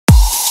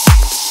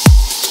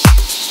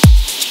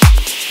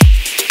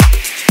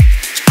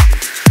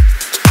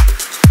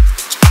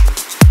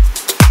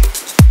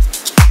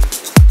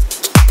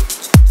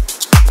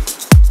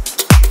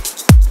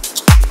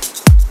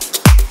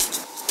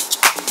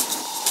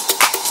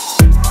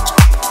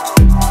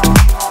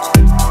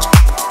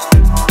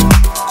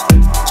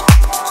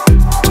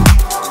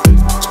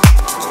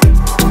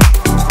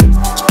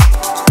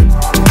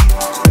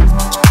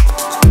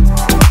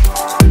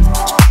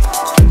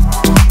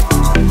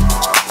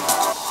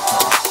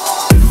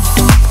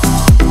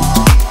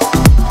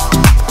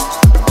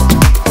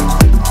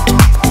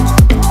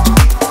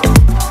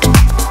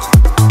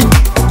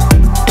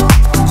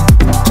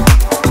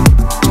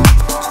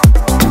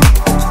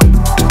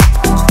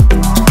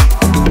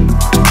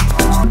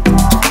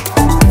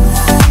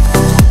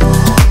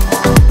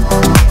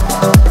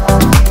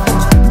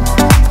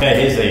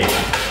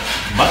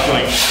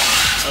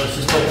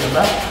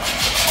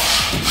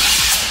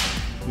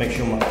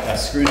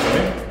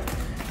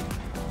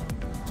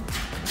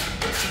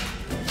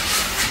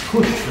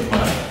push the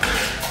mud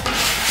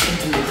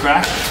into the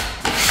crack.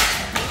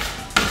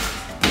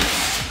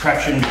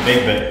 Crack shouldn't be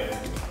big,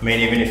 but I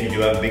mean, even if you do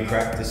have a big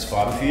crack, this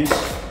FibaFuse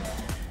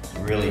is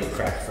really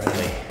crack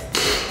friendly.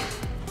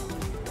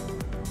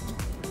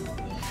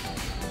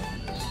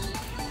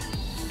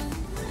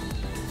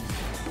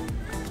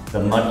 The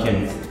mud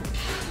can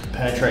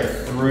penetrate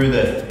through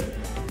the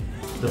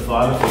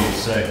FibaFuse,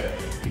 so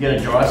if you get a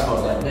dry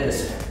spot like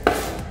this,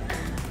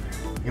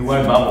 it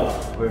won't bubble.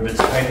 Where if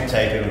it's paper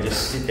tape, it'll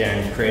just sit there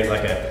and create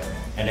like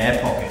an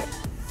air pocket.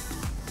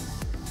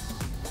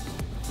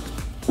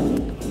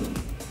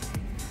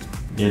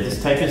 Yeah,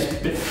 this tape is a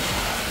bit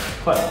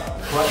quite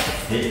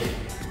thick.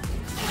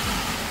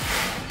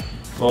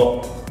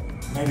 Well,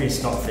 maybe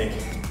it's not thick,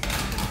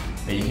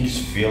 but you can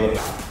just feel it.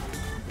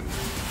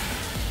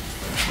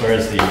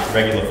 Whereas the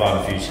regular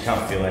FibaFuse, you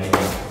can't feel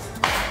anything.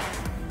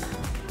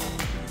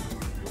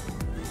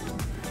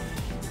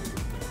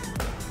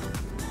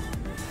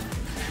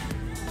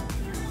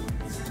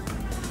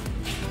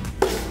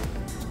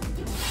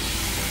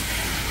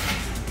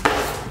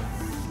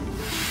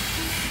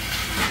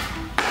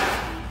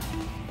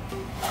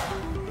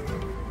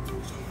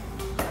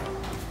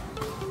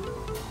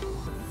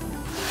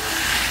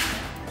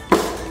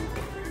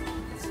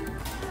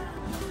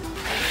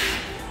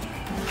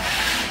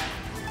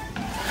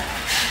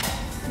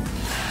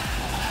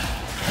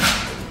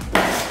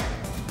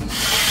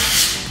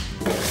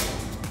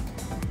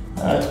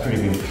 That's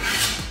pretty good.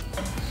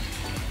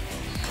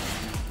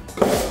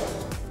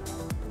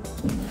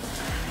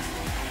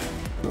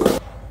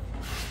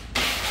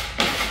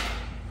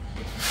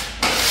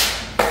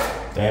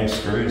 Damn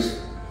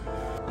screws.